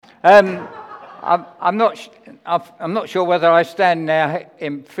Um, I'm not sure whether I stand now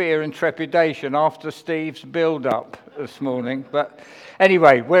in fear and trepidation after Steve's build-up this morning. But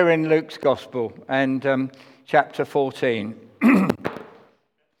anyway, we're in Luke's Gospel and chapter 14.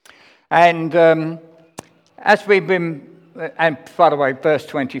 And as we've been, and by the way, verse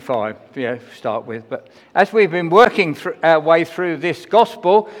 25, start with. But as we've been working our way through this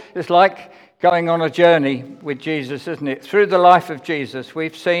Gospel, it's like going on a journey with Jesus, isn't it? Through the life of Jesus,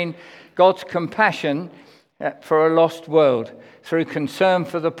 we've seen God's compassion for a lost world, through concern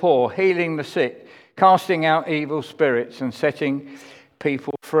for the poor, healing the sick, casting out evil spirits and setting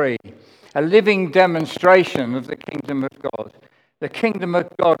people free. A living demonstration of the kingdom of God. The kingdom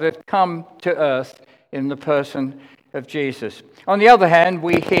of God had come to earth in the person of Jesus. On the other hand,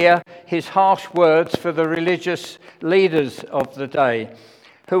 we hear his harsh words for the religious leaders of the day,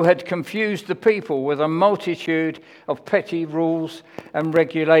 who had confused the people with a multitude of petty rules and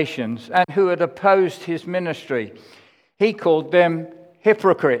regulations, and who had opposed his ministry. He called them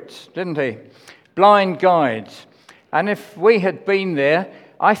hypocrites, didn't he? Blind guides. And if we had been there,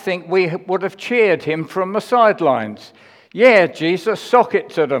 I think we would have cheered him from the sidelines. Yeah, Jesus, sock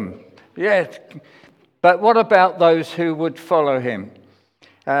it to them. Yeah. But what about those who would follow him?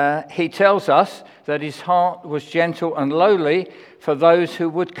 He tells us that his heart was gentle and lowly for those who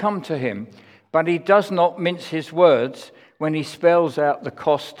would come to him. But he does not mince his words when he spells out the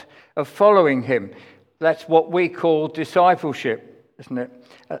cost of following him. That's what we call discipleship, isn't it?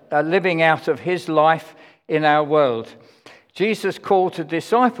 A living out of his life in our world. Jesus' call to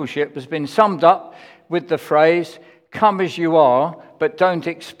discipleship has been summed up with the phrase, "Come as you are, but don't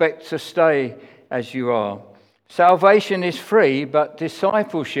expect to stay as you are." Salvation is free, but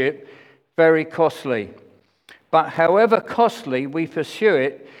discipleship very costly. But however costly, we pursue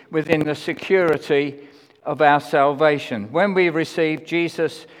it within the security of our salvation. When we receive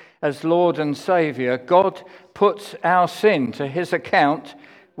Jesus as Lord and Saviour, God puts our sin to his account,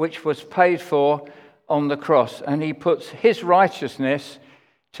 which was paid for on the cross, and he puts his righteousness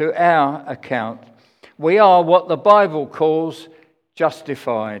to our account. We are what the Bible calls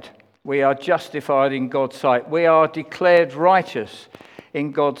justified. We are justified in God's sight. We are declared righteous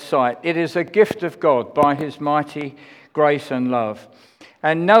in God's sight. It is a gift of God by his mighty grace and love.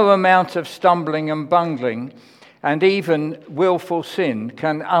 And no amount of stumbling and bungling and even willful sin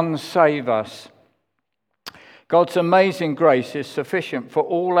can unsave us. God's amazing grace is sufficient for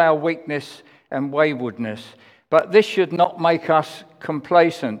all our weakness and waywardness. But this should not make us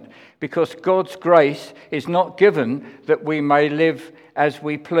complacent, because God's grace is not given that we may live as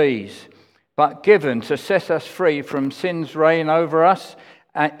we please, but given to set us free from sin's reign over us,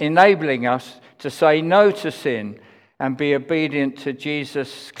 enabling us to say no to sin and be obedient to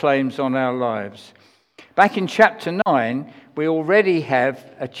Jesus' claims on our lives. Back in chapter 9, we already have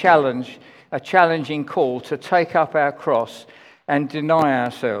a challenging call to take up our cross and deny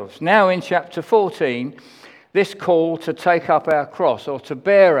ourselves. Now in chapter 14, this call to take up our cross or to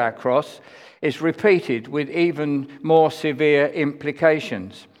bear our cross is repeated with even more severe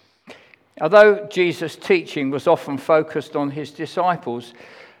implications. Although Jesus' teaching was often focused on his disciples,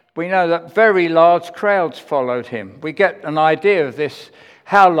 we know that very large crowds followed him. We get an idea of this,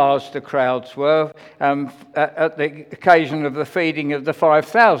 how large the crowds were. At the occasion of the feeding of the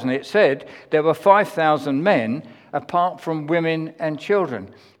 5,000, it said there were 5,000 men apart from women and children.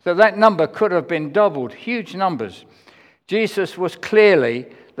 So that number could have been doubled, huge numbers. Jesus was clearly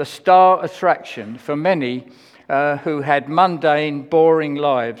the star attraction for many who had mundane, boring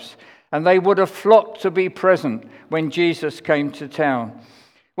lives, and they would have flocked to be present when Jesus came to town.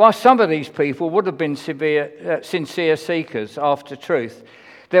 While some of these people would have been sincere seekers after truth,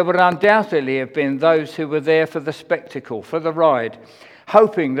 there would undoubtedly have been those who were there for the spectacle, for the ride,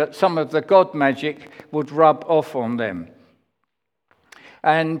 hoping that some of the God magic would rub off on them.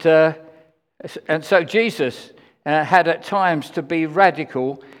 And so Jesus had at times to be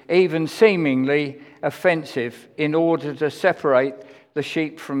radical, even seemingly offensive, in order to separate the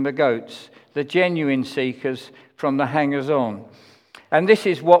sheep from the goats, the genuine seekers from the hangers-on. And this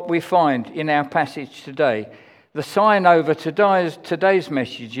is what we find in our passage today. The sign over today's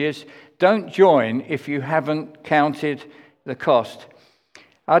message is, don't join if you haven't counted the cost.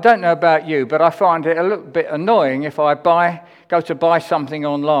 I don't know about you, but I find it a little bit annoying if I go to buy something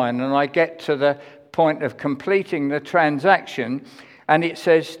online and I get to the point of completing the transaction and it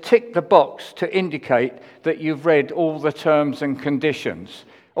says tick the box to indicate that you've read all the terms and conditions.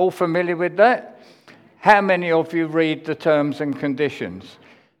 All familiar with that? How many of you read the terms and conditions?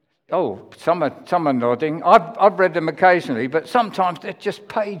 Oh, some are nodding. I've read them occasionally, but sometimes they're just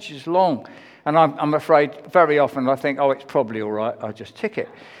pages long. And I'm afraid very often I think, oh, it's probably all right, I'll just tick it.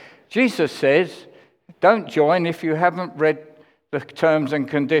 Jesus says, don't join if you haven't read the terms and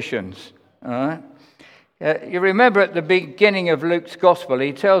conditions. All right? You remember at the beginning of Luke's Gospel,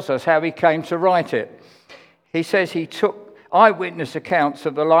 he tells us how he came to write it. He says he took eyewitness accounts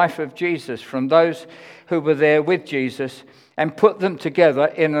of the life of Jesus from those who were there with Jesus and put them together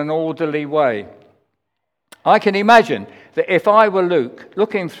in an orderly way. I can imagine that if I were Luke,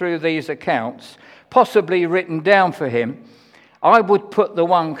 looking through these accounts, possibly written down for him, I would put the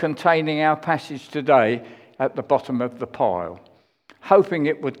one containing our passage today at the bottom of the pile, hoping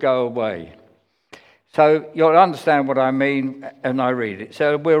it would go away. So you'll understand what I mean when I read it.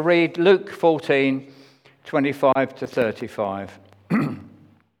 So we'll read Luke 14, 25 to 35.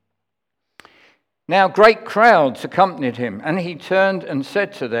 Now great crowds accompanied him, and he turned and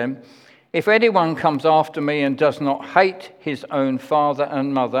said to them, if anyone comes after me and does not hate his own father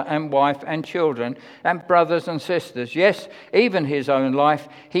and mother and wife and children and brothers and sisters, yes, even his own life,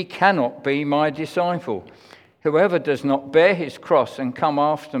 he cannot be my disciple. Whoever does not bear his cross and come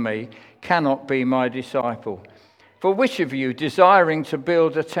after me cannot be my disciple. For which of you, desiring to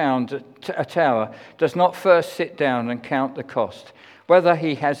build a tower, does not first sit down and count the cost, whether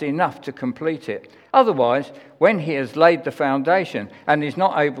he has enough to complete it? Otherwise, when he has laid the foundation and is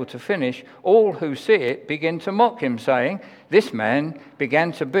not able to finish, all who see it begin to mock him, saying, this man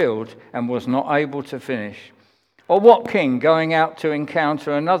began to build and was not able to finish. Or what king, going out to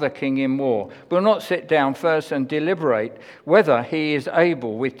encounter another king in war, will not sit down first and deliberate whether he is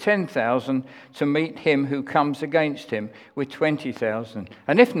able with 10,000 to meet him who comes against him with 20,000?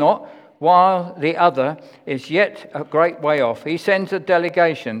 And if not, while the other is yet a great way off, he sends a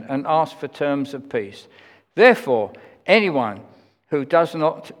delegation and asks for terms of peace. Therefore, anyone who does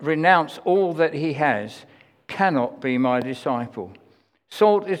not renounce all that he has cannot be my disciple.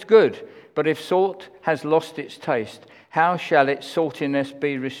 Salt is good, but if salt has lost its taste, how shall its saltiness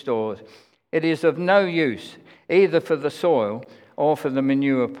be restored? It is of no use, either for the soil or for the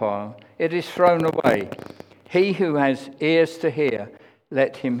manure pile. It is thrown away. He who has ears to hear,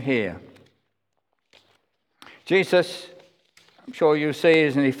 let him hear. Jesus, I'm sure you'll see,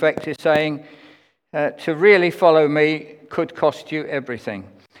 is in effect is saying, to really follow me could cost you everything.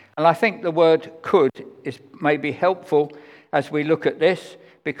 And I think the word could is maybe helpful as we look at this,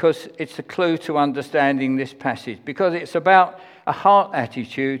 because it's a clue to understanding this passage, because it's about a heart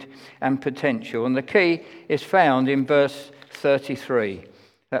attitude and potential. And the key is found in verse 33.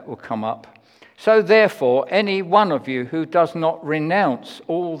 That will come up. So therefore, any one of you who does not renounce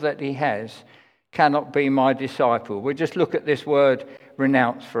all that he has cannot be my disciple. We'll just look at this word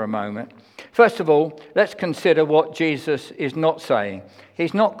renounce for a moment. First of all, let's consider what Jesus is not saying.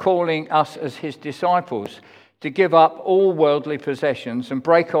 He's not calling us as his disciples to give up all worldly possessions and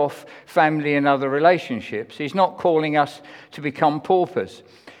break off family and other relationships. He's not calling us to become paupers.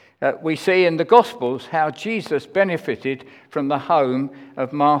 We see in the Gospels how Jesus benefited from the home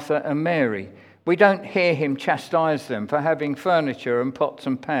of Martha and Mary. We don't hear him chastise them for having furniture and pots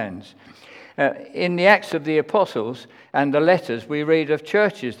and pans. In the Acts of the Apostles and the letters, we read of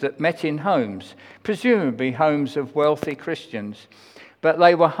churches that met in homes, presumably homes of wealthy Christians, but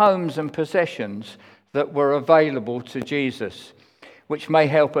they were homes and possessions that were available to Jesus, which may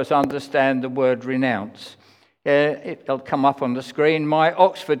help us understand the word renounce. It'll come up on the screen. My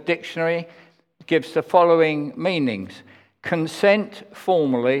Oxford Dictionary gives the following meanings: consent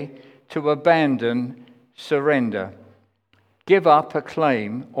formally to abandon, surrender, give up a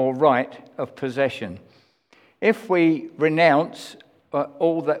claim or right of possession. If we renounce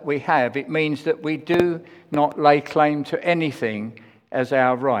all that we have, it means that we do not lay claim to anything as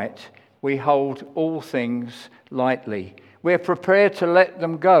our right. We hold all things lightly. We're prepared to let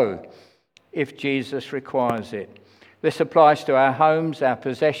them go if Jesus requires it. This applies to our homes, our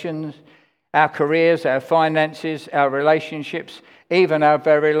possessions, our careers, our finances, our relationships, even our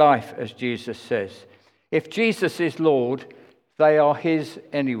very life, as Jesus says. If Jesus is Lord, they are his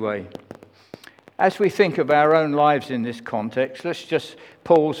anyway. As we think of our own lives in this context, let's just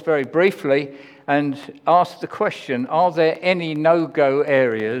pause very briefly and ask the question, are there any no-go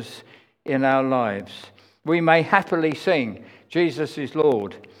areas in our lives? We may happily sing, Jesus is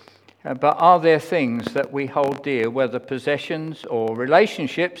Lord, but are there things that we hold dear, whether possessions or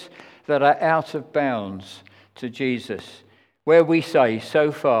relationships, that are out of bounds to Jesus, where we say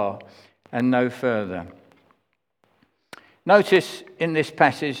so far and no further? Notice in this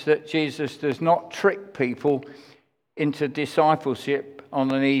passage that Jesus does not trick people into discipleship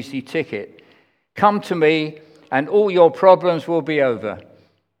on an easy ticket. Come to me and all your problems will be over.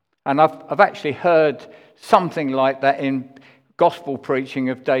 And I've actually heard something like that in gospel preaching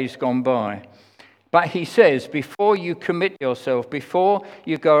of days gone by. But he says, before you commit yourself, before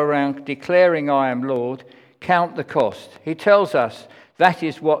you go around declaring I am Lord, count the cost. He tells us that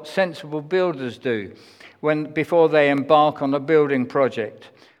is what sensible builders do before they embark on a building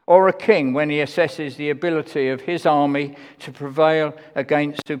project, or a king when he assesses the ability of his army to prevail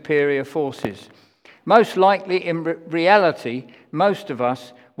against superior forces. Most likely, in reality, most of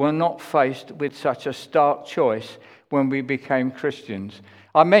us were not faced with such a stark choice when we became Christians.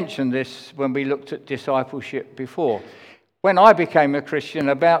 I mentioned this when we looked at discipleship before. When I became a Christian,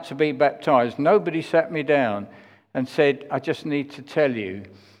 about to be baptized, nobody sat me down and said, I just need to tell you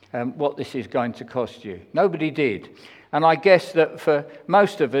what this is going to cost you. Nobody did. And I guess that for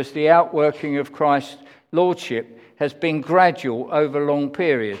most of us, the outworking of Christ's lordship has been gradual over long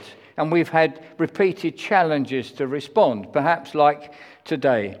periods. And we've had repeated challenges to respond, perhaps like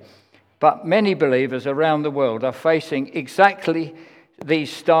today. But many believers around the world are facing exactly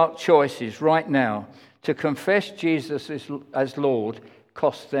these stark choices right now. To confess Jesus as Lord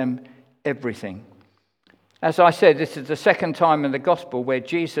costs them everything. As I said, this is the second time in the gospel where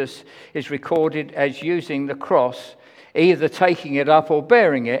Jesus is recorded as using the cross, either taking it up or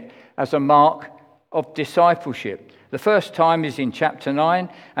bearing it as a mark of discipleship. The first time is in chapter 9,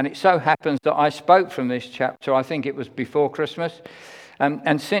 and it so happens that I spoke from this chapter, I think it was before Christmas,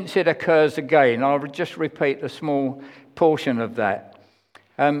 and since it occurs again, I'll just repeat a small portion of that.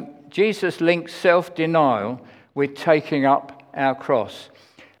 Jesus links self-denial with taking up our cross,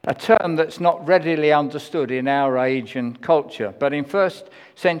 a term that's not readily understood in our age and culture. But in first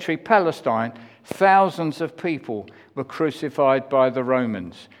century Palestine, thousands of people were crucified by the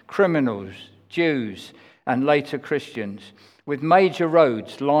Romans, criminals, Jews, and later Christians, with major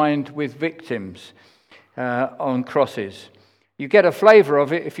roads lined with victims on crosses. You get a flavour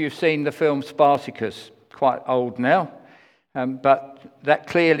of it if you've seen the film Spartacus, quite old now. But that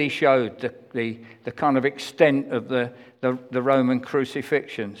clearly showed the kind of extent of the Roman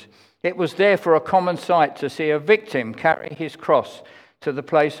crucifixions. It was therefore a common sight to see a victim carry his cross to the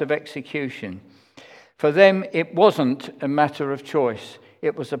place of execution. For them, it wasn't a matter of choice.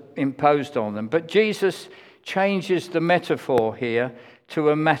 It was imposed on them. But Jesus changes the metaphor here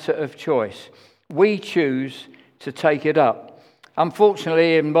to a matter of choice. We choose to take it up.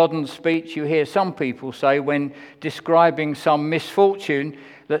 Unfortunately, in modern speech, you hear some people say when describing some misfortune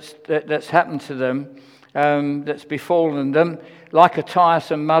that's happened to them, that's befallen them, like a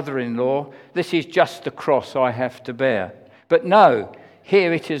tiresome mother-in-law, this is just the cross I have to bear. But no,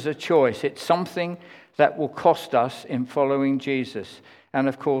 here it is a choice. It's something that will cost us in following Jesus. And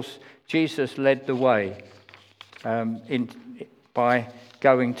of course, Jesus led the way by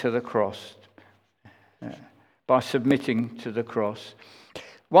going to the cross. By submitting to the cross.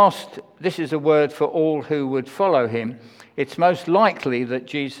 Whilst this is a word for all who would follow him, it's most likely that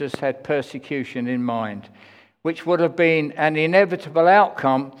Jesus had persecution in mind, which would have been an inevitable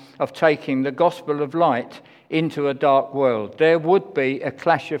outcome of taking the gospel of light into a dark world. There would be a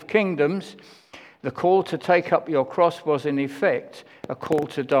clash of kingdoms. The call to take up your cross was in effect a call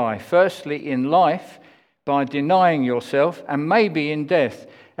to die, firstly in life by denying yourself, and maybe in death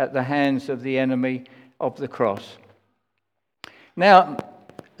at the hands of the enemy of the cross. Now,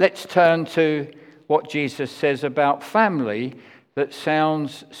 let's turn to what Jesus says about family that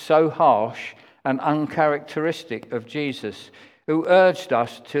sounds so harsh and uncharacteristic of Jesus, who urged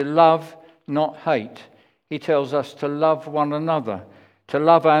us to love, not hate. He tells us to love one another, to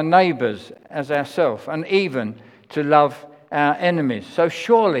love our neighbours as ourselves, and even to love our enemies. So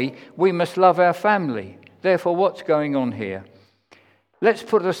surely we must love our family. Therefore, what's going on here? Let's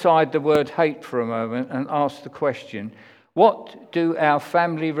put aside the word hate for a moment and ask the question, what do our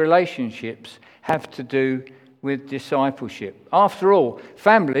family relationships have to do with discipleship? After all,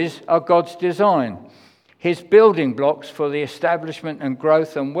 families are God's design, his building blocks for the establishment and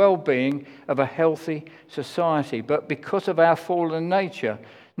growth and well-being of a healthy society. But because of our fallen nature,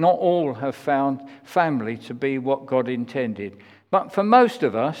 not all have found family to be what God intended. But for most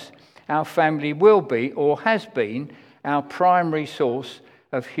of us, our family will be, or has been, our primary source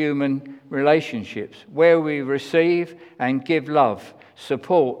of human relationships, where we receive and give love,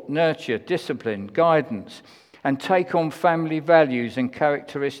 support, nurture, discipline, guidance, and take on family values and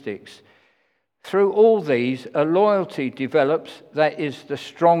characteristics. Through all these, a loyalty develops that is the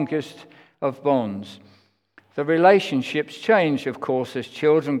strongest of bonds. The relationships change, of course, as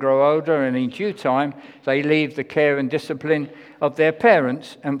children grow older, and in due time, they leave the care and discipline of their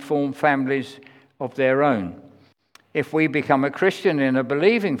parents and form families of their own. If we become a Christian in a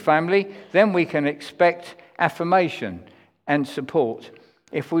believing family, then we can expect affirmation and support.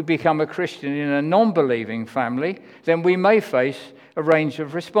 If we become a Christian in a non-believing family, then we may face a range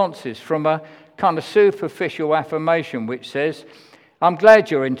of responses, from a kind of superficial affirmation which says, I'm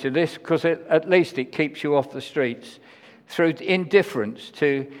glad you're into this because at least it keeps you off the streets, through indifference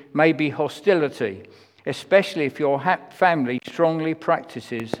to maybe hostility, especially if your family strongly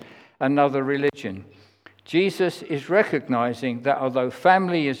practices another religion. Jesus is recognizing that although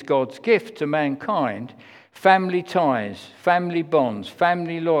family is God's gift to mankind, family ties, family bonds,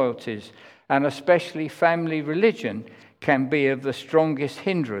 family loyalties, and especially family religion can be of the strongest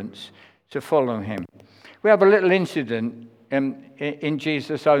hindrance to following him. We have a little incident in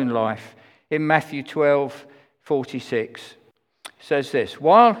Jesus' own life in Matthew 12:46. It says this: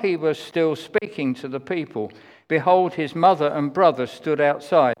 while he was still speaking to the people, behold, his mother and brother stood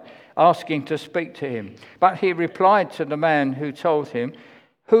outside, asking to speak to him. But he replied to the man who told him,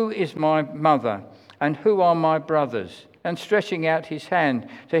 who is my mother, and who are my brothers? And stretching out his hand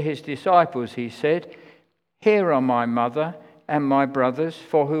to his disciples, he said, here are my mother and my brothers,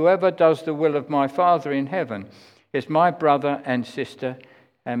 for whoever does the will of my Father in heaven is my brother and sister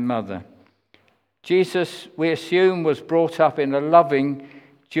and mother. Jesus, we assume, was brought up in a loving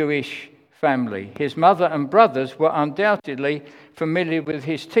Jewish family. His mother and brothers were undoubtedly familiar with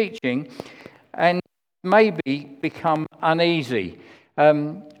his teaching and maybe become uneasy.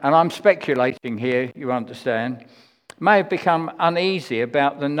 And I'm speculating here, you understand, may have become uneasy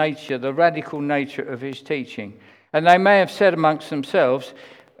about the radical nature of his teaching. And they may have said amongst themselves,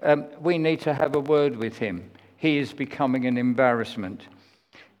 we need to have a word with him. He is becoming an embarrassment.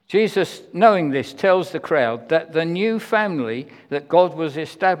 Jesus, knowing this, tells the crowd that the new family that God was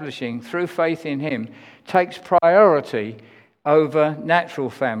establishing through faith in him takes priority over natural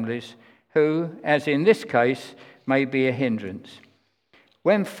families who, as in this case, may be a hindrance.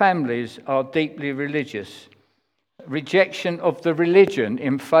 When families are deeply religious, rejection of the religion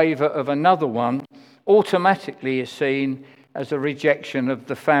in favour of another one automatically is seen as a rejection of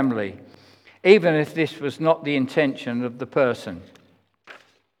the family, even if this was not the intention of the person.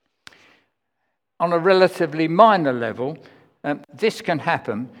 On a relatively minor level, this can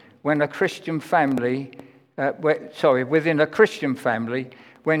happen when within a Christian family,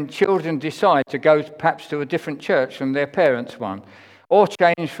 when children decide to go perhaps to a different church from their parents' one, or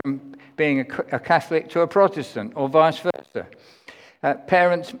change from being a Catholic to a Protestant, or vice versa.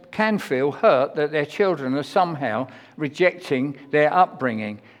 Parents can feel hurt that their children are somehow rejecting their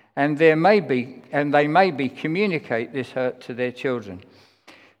upbringing, and they may be communicate this hurt to their children.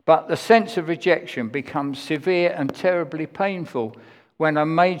 But the sense of rejection becomes severe and terribly painful when a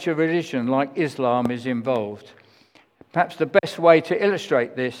major religion like Islam is involved. Perhaps the best way to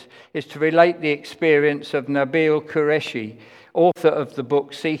illustrate this is to relate the experience of Nabil Qureshi, author of the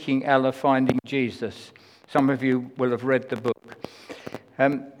book Seeking Allah, Finding Jesus. Some of you will have read the book.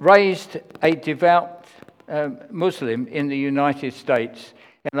 Raised a devout Muslim in the United States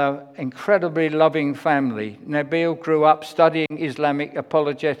in an incredibly loving family, Nabil grew up studying Islamic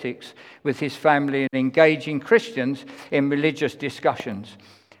apologetics with his family and engaging Christians in religious discussions.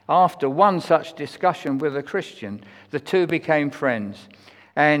 After one such discussion with a Christian, the two became friends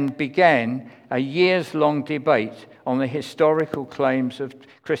and began a years-long debate on the historical claims of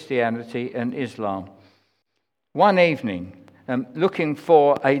Christianity and Islam. One evening, looking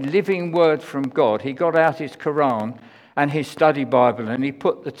for a living word from God, he got out his Quran and his study Bible, and he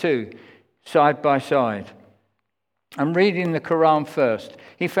put the two side by side. And reading the Quran first,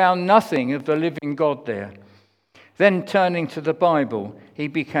 he found nothing of the living God there. Then turning to the Bible, he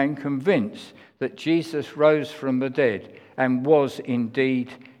became convinced that Jesus rose from the dead and was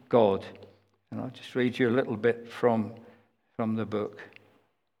indeed God. And I'll just read you a little bit from the book.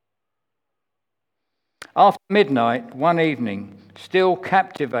 After midnight, one evening, still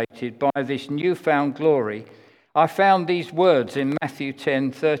captivated by this newfound glory, I found these words in Matthew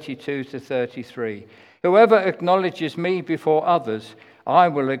 10:32-33. Whoever acknowledges me before others, I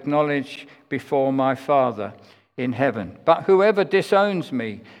will acknowledge before my Father in heaven. But whoever disowns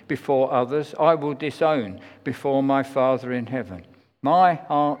me before others, I will disown before my Father in heaven. My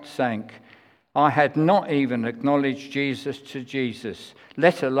heart sank. I had not even acknowledged Jesus to Jesus,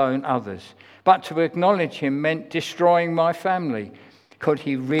 let alone others. But to acknowledge him meant destroying my family. Could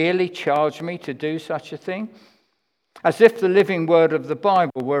he really charge me to do such a thing? As if the living word of the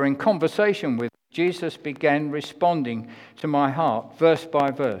Bible were in conversation with me, Jesus began responding to my heart, verse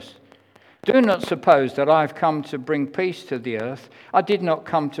by verse. Do not suppose that I have come to bring peace to the earth. I did not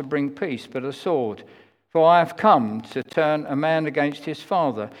come to bring peace, but a sword. For I have come to turn a man against his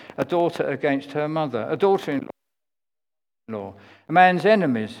father, a daughter against her mother, a daughter-in-law. A man's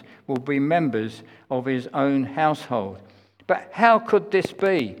enemies will be members of his own household. But how could this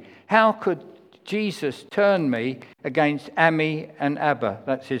be? How could Jesus turn me against Ami and Abba?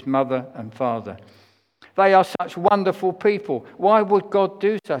 That's his mother and father. They are such wonderful people. Why would God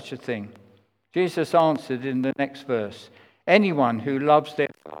do such a thing? Jesus answered in the next verse, anyone who loves their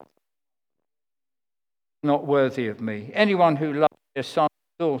father is not worthy of me. Anyone who loves their son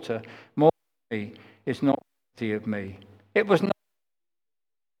or daughter more than me is not worthy of me. It was not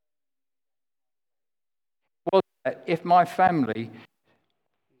that if my family...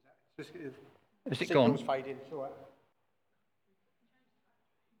 Has it gone? Fading. It's all right.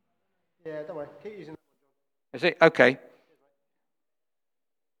 Yeah, don't worry. Keep using that one. Is it? Okay.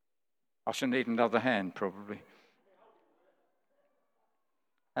 I shall need another hand, probably.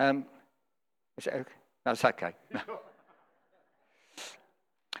 Is it okay? That's okay.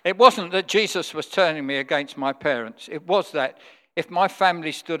 It wasn't that Jesus was turning me against my parents. It was that if my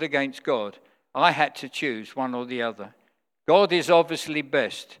family stood against God, I had to choose one or the other. God is obviously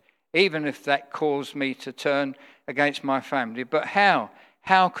best, even if that caused me to turn against my family. But how?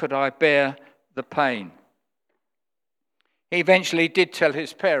 How could I bear the pain? He eventually did tell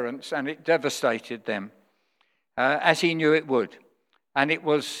his parents, and it devastated them, as he knew it would. And it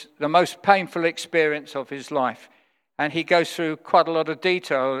was the most painful experience of his life. And he goes through quite a lot of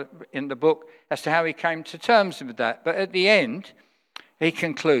detail in the book as to how he came to terms with that. But at the end, he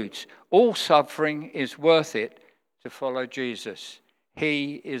concludes, all suffering is worth it to follow Jesus.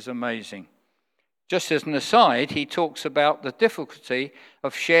 He is amazing. Just as an aside, he talks about the difficulty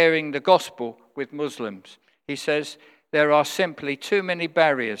of sharing the gospel with Muslims. He says, there are simply too many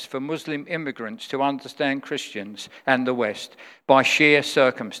barriers for Muslim immigrants to understand Christians and the West by sheer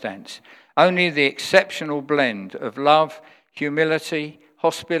circumstance. Only the exceptional blend of love, humility,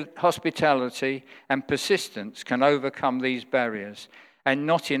 hospitality, and persistence can overcome these barriers, and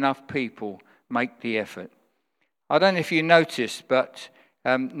not enough people make the effort. I don't know if you noticed, but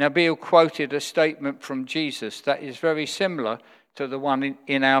Nabil quoted a statement from Jesus that is very similar to the one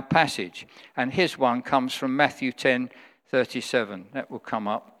in our passage. And his one comes from Matthew 10:37. That will come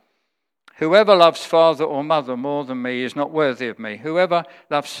up. Whoever loves father or mother more than me is not worthy of me. Whoever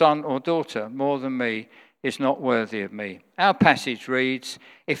loves son or daughter more than me is not worthy of me. Our passage reads,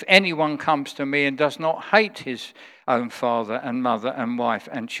 if anyone comes to me and does not hate his own father and mother and wife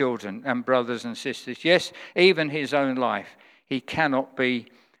and children and brothers and sisters, yes, even his own life, he cannot be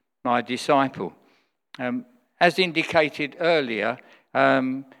my disciple. As indicated earlier,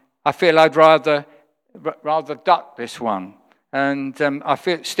 I feel I'd rather duck this one. And I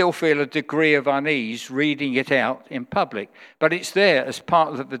still feel a degree of unease reading it out in public. But it's there as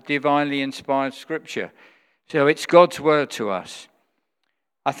part of the divinely inspired scripture. So it's God's word to us.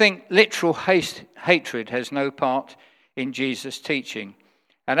 I think literal hatred has no part in Jesus' teaching.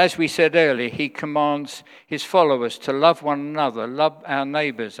 And as we said earlier, he commands his followers to love one another, love our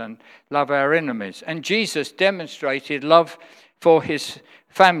neighbours and love our enemies. And Jesus demonstrated love for his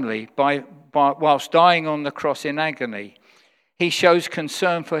family whilst dying on the cross in agony. He shows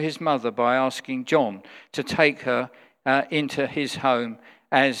concern for his mother by asking John to take her into his home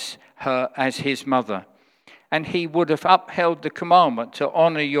as his mother. And he would have upheld the commandment to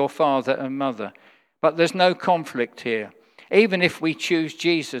honour your father and mother. But there's no conflict here. Even if we choose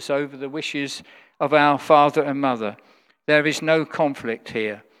Jesus over the wishes of our father and mother, there is no conflict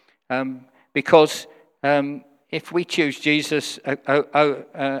here. Because if we choose Jesus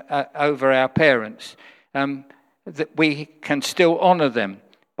over our parents, that we can still honour them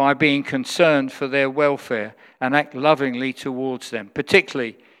by being concerned for their welfare and act lovingly towards them,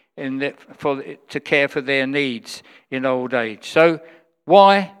 particularly to care for their needs in old age. So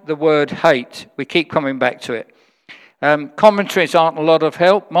why the word hate? We keep coming back to it. Commentaries aren't a lot of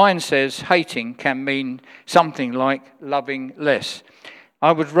help. Mine says hating can mean something like loving less.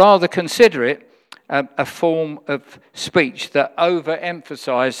 I would rather consider it a form of speech that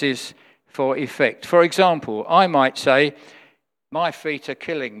overemphasizes for effect. For example, I might say, my feet are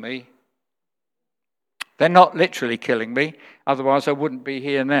killing me. They're not literally killing me, otherwise I wouldn't be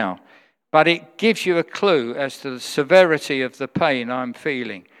here now. But it gives you a clue as to the severity of the pain I'm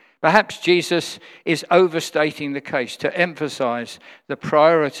feeling. Perhaps Jesus is overstating the case to emphasize the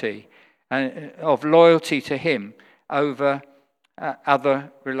priority of loyalty to him over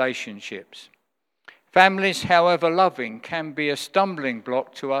other relationships. Families, however loving, can be a stumbling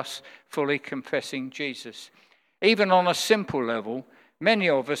block to us fully confessing Jesus. Even on a simple level, many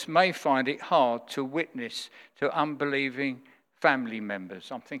of us may find it hard to witness to unbelieving family members.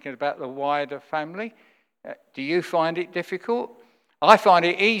 I'm thinking about the wider family. Do you find it difficult? I find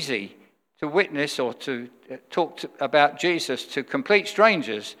it easy to witness or to talk about Jesus to complete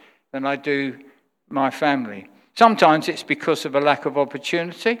strangers than I do my family. Sometimes it's because of a lack of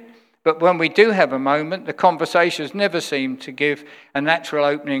opportunity, but when we do have a moment, the conversations never seem to give a natural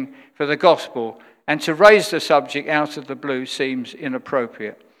opening for the gospel, and to raise the subject out of the blue seems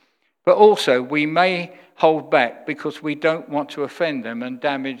inappropriate. But also, we may hold back because we don't want to offend them and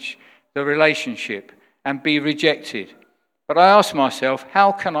damage the relationship and be rejected. But I ask myself,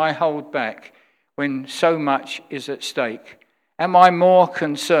 how can I hold back when so much is at stake? Am I more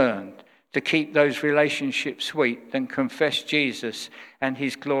concerned to keep those relationships sweet than confess Jesus and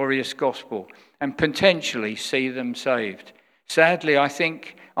his glorious gospel and potentially see them saved? Sadly, I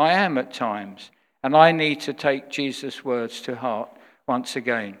think I am at times, and I need to take Jesus' words to heart once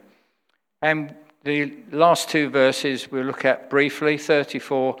again. And the last two verses we'll look at briefly,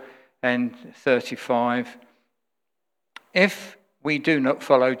 34 and 35. If we do not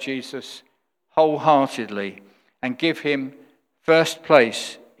follow Jesus wholeheartedly and give him first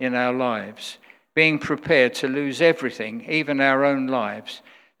place in our lives, being prepared to lose everything, even our own lives,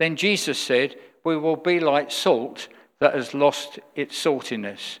 then Jesus said we will be like salt that has lost its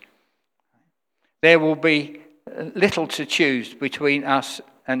saltiness. There will be little to choose between us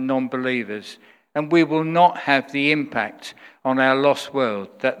and non-believers, and we will not have the impact on our lost world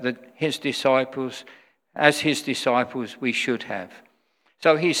that his disciples we should have.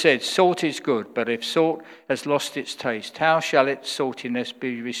 So he said, salt is good, but if salt has lost its taste, how shall its saltiness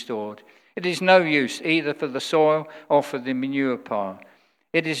be restored? It is no use either for the soil or for the manure pile.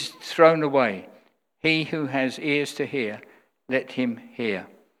 It is thrown away. He who has ears to hear, let him hear.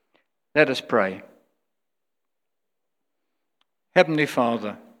 Let us pray. Heavenly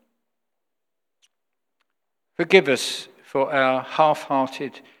Father, forgive us for our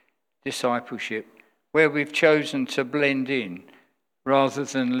half-hearted discipleship, where we've chosen to blend in rather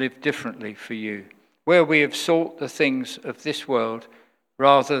than live differently for you, where we have sought the things of this world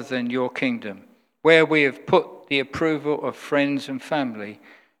rather than your kingdom, where we have put the approval of friends and family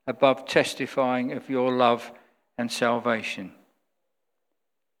above testifying of your love and salvation.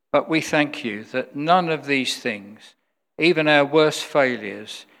 But we thank you that none of these things, even our worst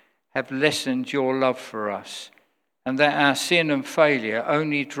failures, have lessened your love for us, and that our sin and failure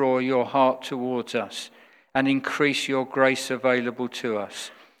only draw your heart towards us and increase your grace available to us.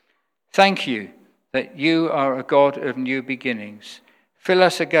 Thank you that you are a God of new beginnings. Fill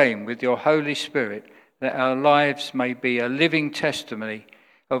us again with your Holy Spirit, that our lives may be a living testimony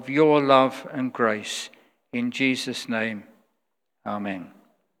of your love and grace. In Jesus' name, amen.